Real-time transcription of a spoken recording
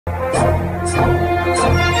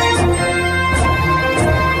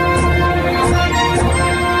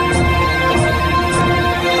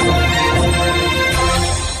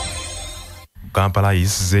Kampala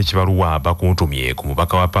yisize Ekibaluwa Bakuntumye ku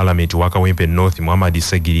mubaka wa Parliament wa Kawempe North Muhamad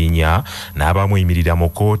Ssegirinya n'abamuyimirira mu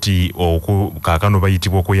kooti kaakano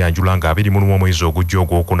bayitibwa okweyanjula nga 21 mwezi ogujja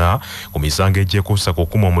ogwokuna ku misango egyekuusa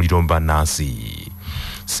kukuma omuliro mu bannansi.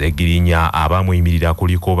 Ssegirinya abamuyimirira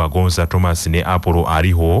kuliko Bagonza Thomas ne Apollo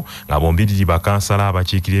aliho nga bombiriri bakansala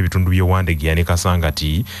abakiikira ebitundu by'Ewandegeya ne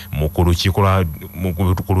Kasangati mu ku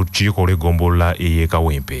lukiiko lw'eggombolola ey'e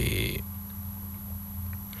Kawempe.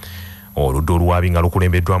 Oludda olwabi nga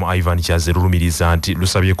lukulembeddwamu Ivan Kyaze lulumiriza nti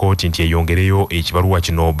lusabye kooti nti eyongereyo ekibaluwa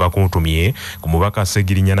kino Bakuntumye ku mubaka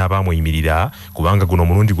Ssegirinya n'abamuyimirira kubanga guno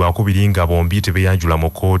mulundi gwakubiri nga bombi tebeyanjula mu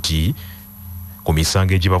kooti ku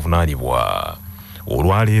misango egibavunaanibwa.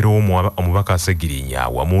 Olwaleero omubaka Ssegirinya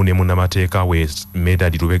wamu ne munnamateeka we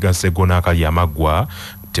Medadi Lubega Sseggo n'Akali Amaggwa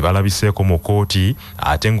tebalabiseeko mu kooti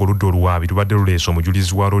ate ng'oludda oluwaabi lubadde luleese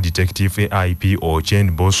omujulizi wa Road Detective IP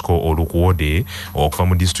Ochen Bosco Olukuwode okuva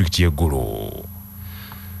mu disitulikiti y'Eggulu.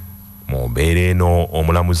 Mu mbeera eno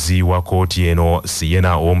omulamuzi wa kooti eno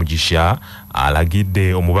Siena Omugisha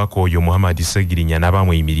alagidde omubaka oyo Muhamad Ssegirinya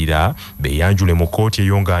n'abamuyimirira beeyanjule mu kooti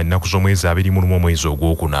eyo nga nnaku z'omwezi 21 omwezi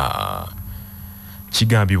ogwokuna.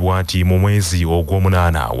 Kigambibwa nti mu mwezi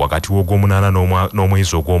ogw'omunaana wakati w'ogw'omunaana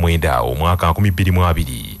n'omwezi ogw'omwenda omwaka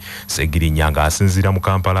 2022 Ssegirinya ng'asinziira mu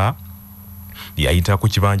Kampala yayita ku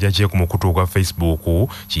kibanja kye ku mukutu gwa Facebook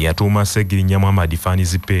kye yatuuma Ssegirinya Muhammad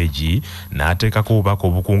Fans page n'ateekako obubaka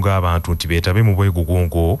obukunga abantu nti beetabe mu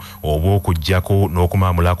bwegugungo obw'okuggyako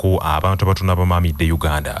n'okumaamulako abantu abatona bamaamidde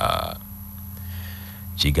Uganda.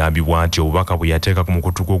 Kigambibwa nti obubaka bwe yateeka ku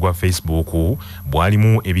mukutu gwa Facebook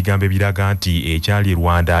bwalimu ebigambo ebiraga nti ekyali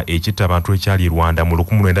Rwanda ekitta abantu ekyali Rwanda mu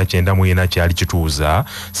 1994 kyali kituuza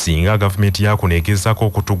singa gavumenti yakuneegezaako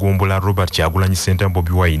okutugumbula Robert Kyagulanyi Ssentamu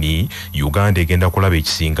Bobi Wine Uganda egenda kulaba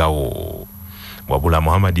ekisingawo. Wabula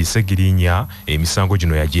Muhamad Ssegirinya emisango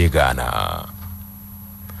gino yagyegaana.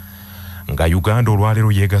 Nga Uganda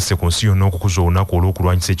olwaleero yeegasse ku nsi yonna okukuza olunaku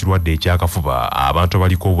olw'okulwanyisa ekirwadde ekyakafuba abantu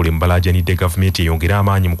abaliko obulemu balaajanidde gavumenti eyongere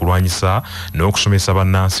amaanyi mu kulwanyisa n'okusomesa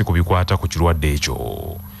bannansi ku bikwata ku kirwadde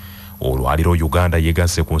ekyo. Olwaleero Uganda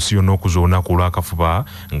yeegasse ku nsi yonna okukuza olunaku olw'akafuba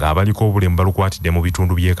ng'abaliko obulemu balukwatidde mu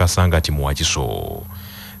bitundu by'e Kasangati mu Wakiso.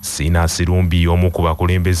 Sina Sirumbi omu ku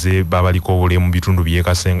bakulembeze babaliko obulemu mu bitundu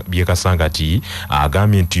by'e Kasangati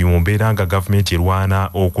agambye nti mu mbeera nga gavumenti erwana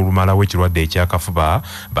okulumalawo ekirwadde ekyakafuba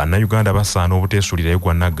bannayuganda basaana obuteesuulirayo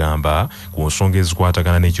gwannaggamba ku nsonga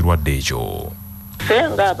ezikwatagana n'ekirwadde ekyo. Ffe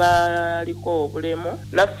ng'abaliko obulemu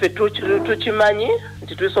naffe tukimanyi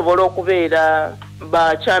nti tusobola okubeera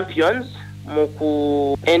ba champions mu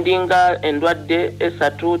ku endinga endwadde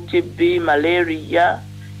esatu TB, malaria,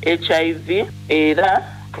 HIV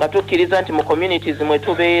era nga tukkiriza nti mu communities mwe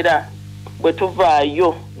tubeera bwe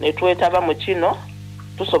tuvaayo ne twetaba mu kino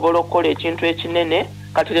tusobola okukola ekintu ekinene.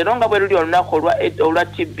 Kati leero nga bwe luli olunaku olwa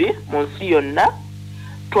TB mu nsi yonna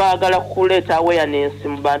twagala kuleeta awareness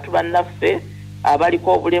mu bantu bannaffe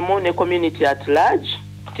abaliko obulemu ne community at large.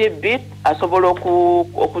 TB asobola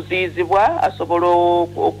okuziyizibwa, asobola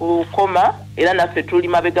okukoma era naffe tuli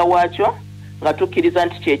mabega waakyo nga tukkiriza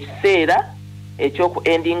nti kyekiseera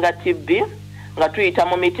ekyokuendinga TB nga tuyita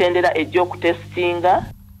mu mitendera egy'okutestinga.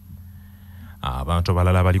 Abantu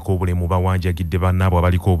abalala abaliko obulemu bawanjagidde bannaabwe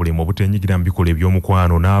abaliko obulemu obutenyigira mu bikola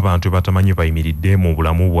eby'omukwano n'abantu batamanyi bayimiridde mu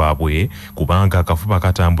bulamu bwabwe kubanga akafuba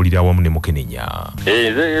katambulira wamu ne Mukenenya.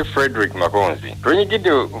 Nze Frederick Makonzi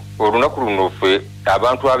twenyigidde olunaku luno ffe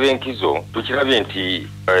abantu ab'enkizo tukirabye nti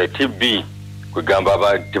TB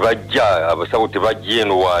kwegamba tebajja abasawo tebajja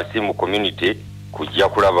eno wansi mu community kujja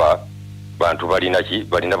kulaba bantu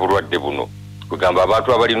balina bulwadde buno. Kugamba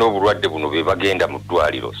abantu abalina obulwadde buno be bagenda mu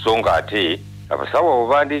ddwaliro so nga ate abasawo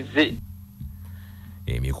obandize.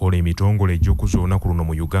 Emikolo emitongole egy'okuza olunaku luno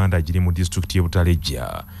mu Uganda giri mu disitulikiti y'e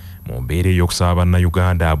Butalejja mu mbeera ey'okusaba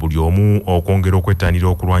bannayuganda buli omu okwongera okwettanira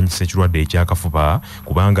okulwanyisa ekirwadde ekyakafuba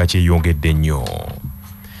kubanga kyeyongedde nnyo.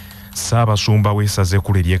 Ssaabasumba w'essaza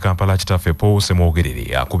ekkulu ery'e Kampala kitaffe Paul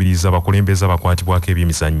Semwogerere akubiriza abakulembeze abakwatibwako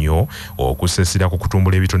ebyemizannyo okusesera ku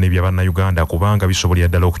kutumbula ebitone bya bannayuganda kubanga bisobolera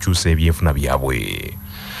ddala okukyusa ebyenfuna byabwe.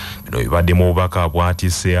 Bino bibadde mu bubaka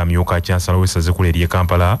bwatise amyuka kyansala w'essaza ekkulu ery'e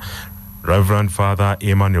Kampala Reverend Father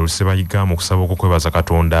Emmanuel Sebayiga mu kusaba okukwebaza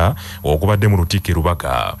Katonda okubadde mu Lutikko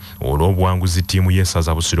Lubaka olw'obuwanguzi ttiimu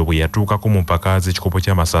y'essaza Busiro bwe yatuukako mu mpaka z'ekikopo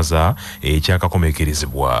ky'amasaza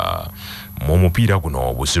ekyakakomekerezebwa. Mu mupiira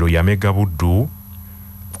guno Busiro yamega Buddu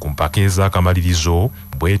ku mpaka ez'akamalirizo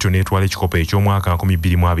bw'etyo n'etwala ekikopo eky'omwaka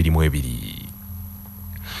 2022.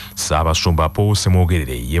 Ssaabasumba Paul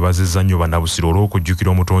Semwogerere yeebazizza nnyo bannabusiro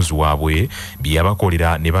olw'okujjukira omutonzi waabwe bye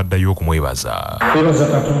yabakolera ne baddayo okumwebaza. Twebaza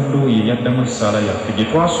Katonda oyo eyaddamu essaala yaffe gye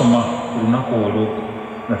twasoma ku lunaku olwo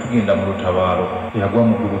nga tugenda mu lutabaalo eyagwa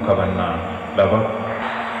mu gguluka bannange. Laba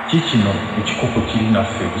kikino ekikopo kiri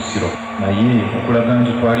naffe Busiro naye okulaga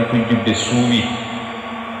nti twali tujjudde essuubi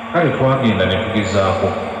kale twagenda ne tugezaako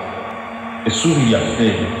essuubi lyaffe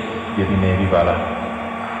eryo gye bino ebibala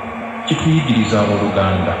kituyigiriza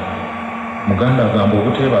abooluganda. Muganda agamba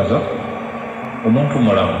obuteebaza omuntu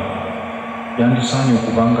mulamu yandisaanye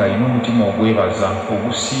okuba ng'alina omutima ogwebaza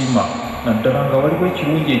ogusiima naddala nga waliwo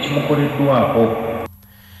ekirungi ekimukoleddwako.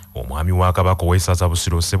 Omwami wa Kabaka w'essaza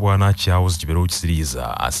Busiro Ssebwana Charles Kibero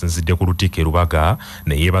Kisiriiza asinzidde ku Lutikko Lubaga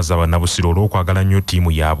ne yeebaza bannabusiro olw'okwagala nnyo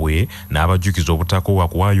ttiimu yaabwe n'abajjukiza obutakoowa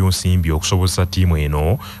kuwaayo nsimbi okusobozesa ttiimu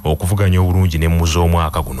eno okuvuganya obulungi n'emmu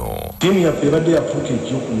z'omwaka guno. Ttiimu yaffe ebadde yafuuka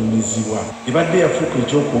eky'okunyumizibwa, ebadde yafuuka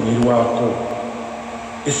eky'okwogerwako.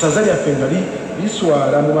 Essaza lyaffe nga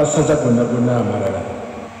liswala mu masaza gonna amalala.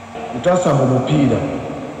 Utaasa mu mupiira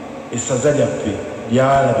essaza lyaffe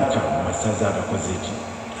lyalabika mu masaza agakoze ki.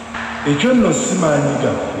 Ekyo nno si maanyi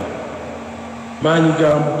gaffe, maanyi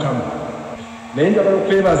ga Mukama. Naye njagala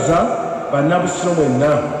okwebaza bannabusiro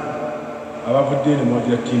mwenna abavudde eno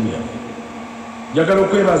mwagira ttiimu yaffe. Njagala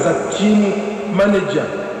okwebaza ttiimu maneja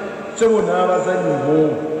ssebo n'abazannyi bo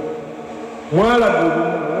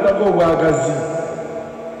mwalaga obwagazi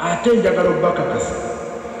ate njagala obbakakasa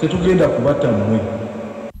tetugenda kubatta mmwe.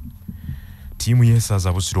 Ttiimu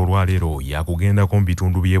y'essaza Busiro olwaleero yakugendako mu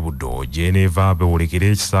bitundu by'e Buddo Geneva beolekera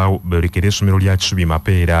essomero lya Kisubi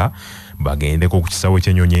Mapeera bagendeko ku kisaawe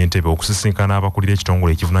ky'ennyonyi Entebbe okusisinkana abakulira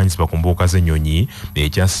ekitongole ekivunaanyizibwa ku mbuuka z'ennyonyi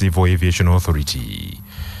ekya Civil Aviation Authority.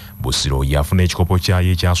 Busiro yafuna ekikopo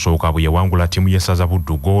kyayo ekyasooka bwe yawangula ttiimu y'essaza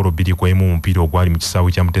Buddu ggoolo 2-1 mu mupiira ogwali mu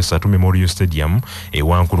kisaawe kya Mutesa Memorial Stadium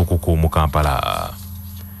ewankulukuku mu Kampala.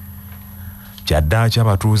 Kyadda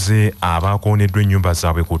ky'abatuuze abakooneddwa ennyumba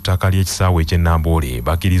zaabwe ku ttaka ly'ekisaawe eky'e Namboole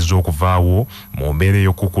bakkiriza okuvaawo mu mbeera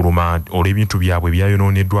ey'okukuluma olw'ebintu byabwe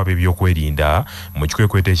byayonooneddwa ab'ebyokwerinda mu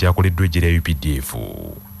kikwekweto ekyakoleddwa eggye lya UPDF.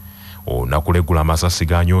 Onakuleggula amasasi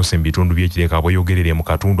ganyoose mu bitundu by'ekireka bweyogerere mu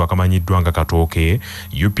katundu akamanyiddwa nga Katooke,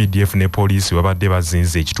 UPDF ne poliisi babadde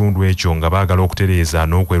bazinze ekitundu ekyo nga baagala okutereeza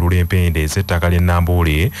n'okwerula empende ez'ettaka ly'e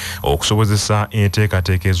Namboole okusobozesa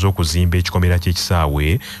enteekateeka ez'okuzimba ekikomera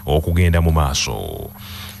ky'ekisaawe okugenda mu maaso.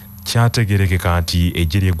 Kyategeerekeka nti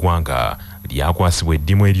eggye ly'eggwanga lyakwasibwa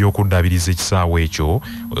eddimu ery'okuddaabiriza ekisaawe ekyo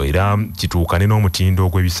era kituukane n'omutindo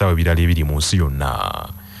ogw'ebisaawe ebirala ebiri mu nsi yonna.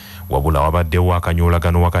 Wabula wabaddewo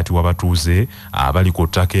akanyoolagano wakati w'abatuuze abali ku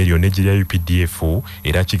ttaka eryo n'eggye lya UPDF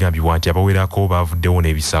era kigambibwa nti abawerako bavuddewo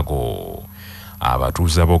n'ebisago.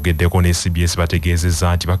 Abatuuze aboogeddeko ne CBS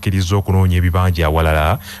bategeezezza nti bakkiriza okunoonya ebibanja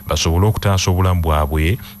awalala basobole okutaasa obulamu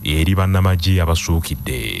bwabwe eri bannamagye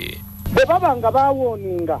abasuukidde. Bwe baba nga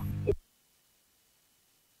baawooninga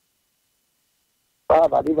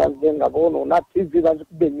bali bazze nga boonoona TV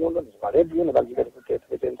bazikubba ennyondo nezimalediyo ne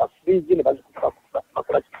baziberekuteta fridge ne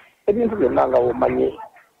bazikubakola ebintu byonna nga womanye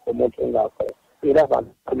omuntu ng'akola era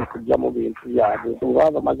abantu bali kujja mu bintu byabwe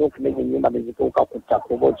oba bamaze okumenya ennyumba nezituuka ku ttaka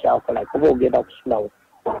oba okyakola kuba ogenda kusunawo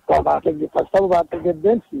kasitabo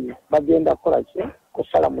bategedde nti bagenda kukola ki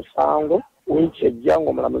kusala musango wiiki ejja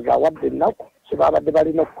ng'omulamuzi awadde ennaku kyebabadde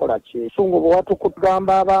balina okukola ki sungu bwe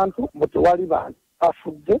watukugamba abantu mbu tewali bantu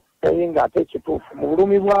bafudde naye ng'ate ekituufu mu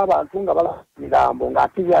bulumi bw'abantu nga balaba mirambo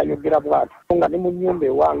ng'ate byayogera bw'ati nga ne mu nnyumba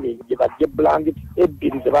ewange gye bajja ebbulangiti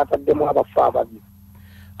 2 ze baataddemu abafu ababiri.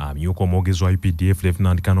 Amyuka omwogezi wa UPDF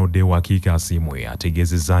Lieutenant Colonel Dewa Akika Asimwe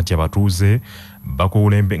ategeezezza nti abatuuze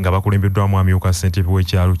nga bakulembeddwamu amyuka ssentebe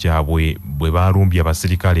w'ekyalo kyabwe bwe balumbye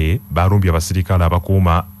abasirikale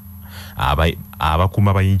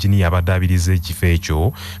abakuuma bayinginiya abaddaabiriza ekifo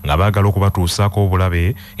ekyo nga baagala okubatuusaako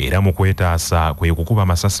obulabe era mu kwetaasa kwe kukuba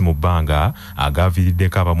amasasi mu bbanga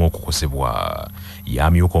agaaviiriddeko abamu okukosebwa.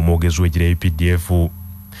 Yamyuka omwogezi w'eggye lya UPDF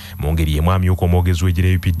mu ngeri y'emu amyuka omwogezi w'eggye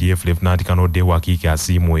lya UPDF Lieutenant Colonel Dewa Akika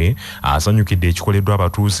Asimwe asanyukidde ekikoleddwa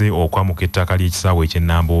abatuuze okwamuka ettaka ly'ekisaawe eky'e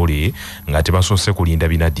Namboole nga tebasoose kulinda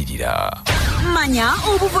binaddirira. Manya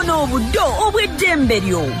obuvuna obuddo obw'eddembe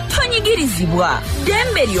lyo tonyigirizibwa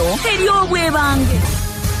ddembe lyo ery'obwebange.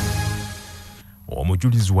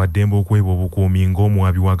 Omujulizi wa ddembe okweba obukuumi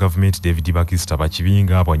ng'omuwabi wa gavumenti David Bakista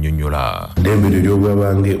Bakibinga bw'annyonnyola. Ddembe lyo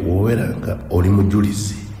ery'obwebange wobeera nga oli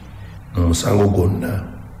mujulizi mu musango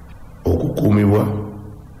gwonna okukuumibwa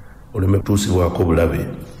oleme kutuusibwako bulabe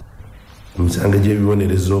emisango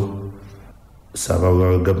gy'ebibonerezo ssaabawuzi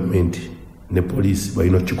wa gavumenti ne poliisi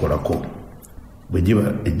balina okukikolako bwe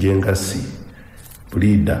giba ejjengasi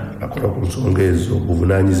puliida akola ku nsonga ezo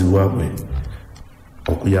obuvunaanyizibwa bwe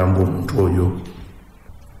okuyamba omuntu oyo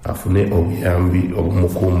afune obuyambi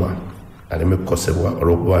obumukuuma aleme kukosebwa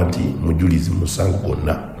olw'okuba nti mujulizi musango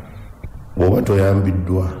gwonna. Bw'oba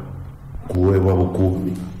toyambiddwa kuweebwa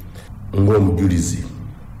bukuumi ng'omujulizi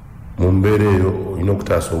mu mbeera eyo olina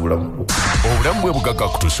okutaasa obulamu bwo. Obulamu bwe bugagga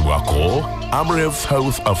kutuusibwako Amref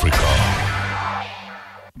Health Africa.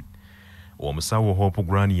 Omusawo Hope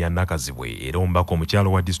Grani yanakazibwe era omubaka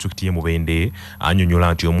omukyalo wa disitulikiti y'e Mubende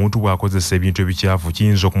annyonnyola nti omuntu bw'akozesa ebintu ebikyafu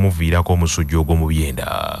kiyinza okumuviirako omusujja ogw'omu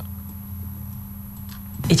byenda.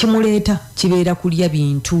 Ekimuleeta kibeera kulya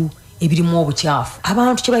bintu ebirimu obukyafu.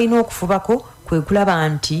 Abantu kye balina okufubako kwe kulaba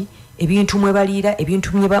nti ebintu mwe baliira,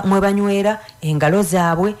 ebintu mwe banywera, engalo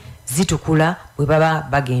zaabwe zitukula bwe baba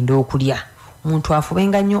bagenda okulya. Omuntu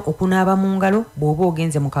afubenga nnyo okunaaba mu ngalo bw'oba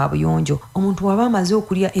ogenze mu kaabuyonjo. Omuntu waba amaze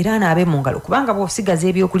okulya era anaabe mu ngalo kubanga bw'osigaza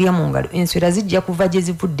ebyokulya mu ngalo enswera zijja kuva gye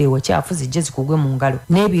zivudde ewakyafu zijje zikugwe mu ngalo.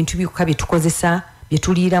 N'ebintu byokka bye tukozesa bye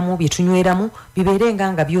tuliiramu bye tunyweramu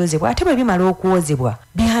bibeerenga nga byozebwa ate bwe bimala okwozebwa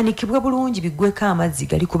bihanikibwe bulungi biggweko amazzi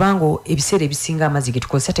gali kubanga ebiseera ebisinga amazzi ge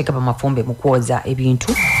tukozesa tegaba mafumbe mu kwoza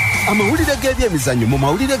ebintu. Amawulire g'ebyemizannyo mu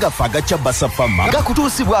mawulire gaffe agaca Basafama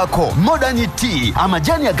gakutuusibwako Modern Tea,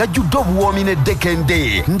 amajani agajjudde obuwoomi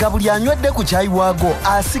n'eddekende nga buli anywedde ku caayi waago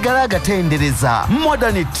asigala agatendereza.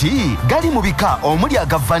 Modern Tea gali mu bika omuli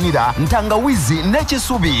aga vanilla, ntangawizi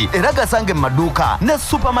n'ekisubi era gasange mu maduuka ne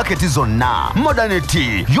supermarket zonna. Modern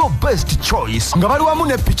Tea, your best choice. Nga bali wamu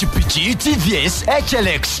ne pikipiki TVS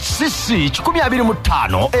HLX CC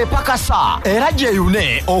 125 epakasa era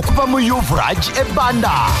gyeyune okuva mu Uvrage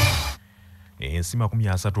ebbanda. Ensi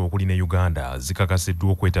 30 okuli ne Uganda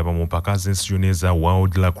zikakasiddwa okwetaba mu mpaka z'ensi yonna eza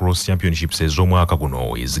World Lacrosse Championships ez'omwaka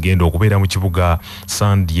guno ezigenda okubeera mu kibuga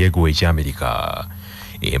San Diego eky'Amerika.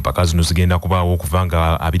 Empaka zino zigenda kubaawo okuva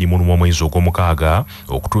nga 21 mwezi ogw'omukaaga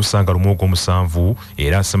okutuusa nga 1 ogw'omusanvu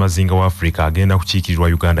era Ssemazinga wa Africa agenda kukiikirirwa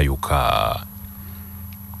Uganda yokka.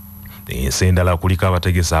 Ensi endala kuliko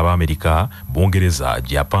abategesi ab'Amerika, Bungereza,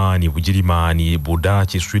 Japan, Bugirimaani,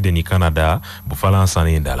 Budaaki, Sweden, Canada, Bufalansa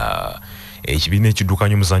n'endala. Ekibiina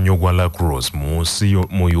ekiddukanya omuzannyo gwa lacrosse mu nsi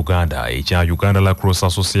mu Uganda ekya Uganda Lacrosse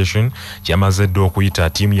Association kyamaze dda okuyita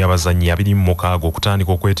ttiimu y'abazannyi 26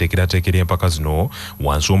 okutandika okweteekerateekera empaka zino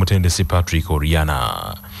wansi w'omutendesi Patrick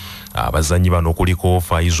Oriana. Abazannyi bano kuliko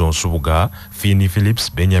Faizo Nsubuga, Fini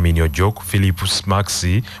Phillips, Benjamin Ojok, Philips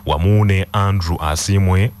Maxi, wamu ne Andrew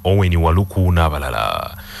Asimwe, Owen Waluku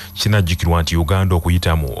n'abalala. Kinajjukirwa nti Uganda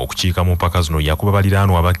okuyitamu okukiika mu mpaka zino yakuba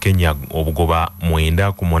baliraanwa aba Kenya obugoba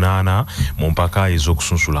 9-8 mu mpaka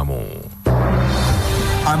ez'okusunsulamu.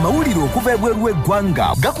 Amawulire okuva ebweru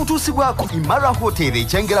w'eggwanga gakutuusibwako Imara Hotel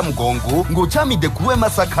ekyengera Mugongo ng'okyamidde ku lw'e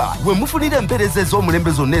Masaka we mufunira empeereza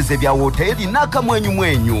ez'omulembe zonna ez'ebya woteeri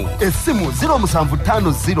n'akamwenyumwenyu. Essimu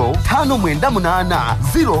 0750 598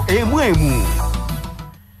 011.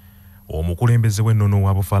 Omukulembeze w'ennono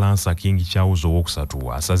wa Bufalansa King Charles II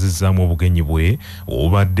asazizzaamu obugenyi bwe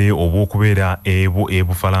obubadde obw'okubeera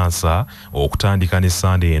Bufalansa okutandika ne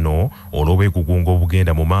Sande eno olw'obwegugungo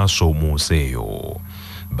obugenda mu maaso mu nsi eyo.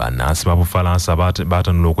 Bannansi ba Bufalansa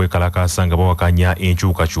baatanula okwekalakaasa nga bawakanya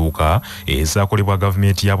enkyukakyuka ezaakolebwa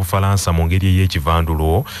gavumenti ya Bufalansa mu ngeri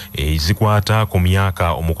ey'ekivandulo ezikwata ku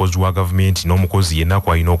myaka omukozi wa gavumenti n'omukozi yenna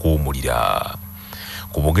kw'alina okuwummulira.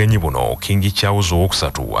 Ku bugenyi buno King Charles II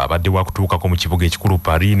abadde wakutuukako mu kibuga ekikulu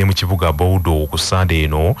Paris ne mu kibuga Bordeaux ku Sande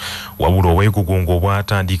eno wabula obwegugungo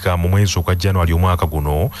obwatandika mu mwezi ogwa January omwaka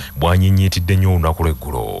guno bwanyinyiitidde nnyo olunaku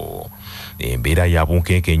lw'eggulo. Embeera ya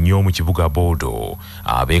bunkenke nnyo mu kibuga Bordeaux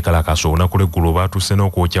abeekalakaasa olunaku lw'eggulo baatuuse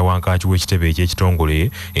n'okwokya wankaaki w'ekitebe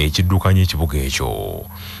eky'ekitongole ekiddukanya ekibuga ekyo.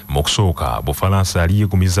 Mu kusooka Bufalansa yali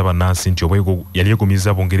yeegumiza bannansi nti yali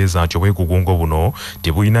yeegumiza Bungereza nti obwegugungo buno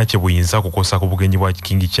tebulina kye buyinza kukosa ku bugenyi bwa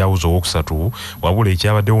King Charles II wabula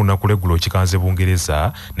ekyabaddewo olunaku lw'eggulo kikanze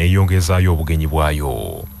Bungereza n'eyongezaayo obugenyi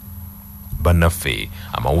bwayo. Bannaffe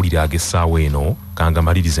amawulire ag'essaawa eno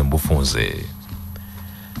kangamalirize mu bufunze.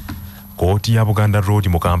 Kooti ya Buganda Road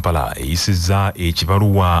mu Kampala eyisizza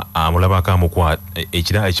ekibaluwa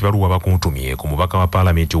ekibaluwa Kibakuntumye ku mubaka wa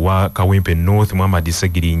Paalamenti wa Kawempe North Muhamad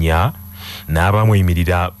Ssegirinya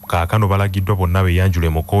n'abamweyimirira kaakano balagiddwa bonna beeyanjule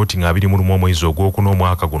mu kooti nga 21 mwezi ogw'okuna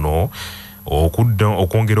omwaka guno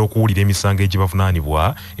okwongera okuwulira emisango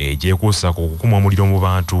egibavunaanibwa egyekuusa ku kukuma omuliro mu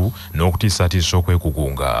bantu n'okutiisatiisa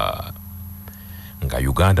okwegugunga. Nga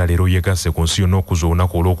Uganda leero yegasse ku nsi yonna okuza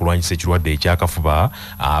olunaku olw'okulwanyisa ekirwadde ekyakafuba,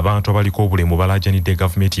 abantu abaliko obulemu balaajanidde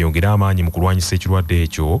gavumenti yongere amaanyi mu kulwanyisa ekirwadde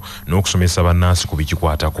ekyo n'okusomesa bannansi ku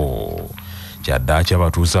bikikwatako. Kyaddaaki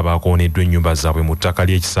abatuuze abakooneddwa ennyumba zaabwe mu ttaka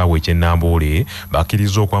ly'ekisaawe eky'Ennamboole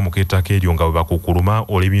bakkiriza okwamuka ettaka eryo nga bwe bakukuluma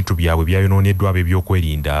olw'ebintu byabwe byayonooneddwa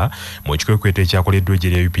ab'ebyokwerinda mu kikwekweto ekyakoleddwa eggye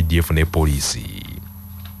lya UPDF ne poliisi.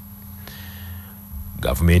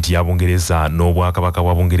 Gavumenti ya Bungereza n'Obwakabaka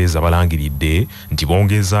bwa Bungereza balangiridde nti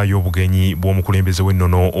bongezaayo obugenyi bw'omukulembeze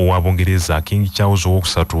w'ennono owa Bungereza King Charles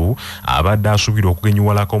II abadde asuubirwa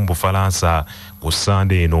okugenyiwalako mu Bufalansa ku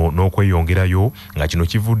Ssande eno n'okweyongerayo nga kino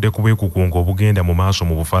kivudde ku bwekukungo obugenda mu maaso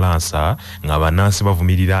mu Bufalansa nga bannansi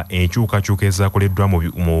bavumirira enkyukakyuka ezaakoleddwa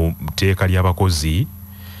mu tteeka ly'abakozi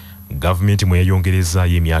gavumenti mwe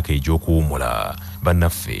yayongerezaayo emyaka egy'okuwummula.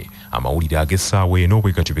 Bannaffe amawulire ag'essaawa eno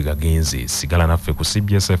bwe gatyo bwe gagenze. Sigala naffe ku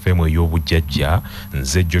CBS FM ey'obujjajja.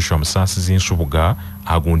 Nze Joshua Musaasizi Nsubuga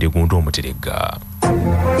agundegunde omuterega.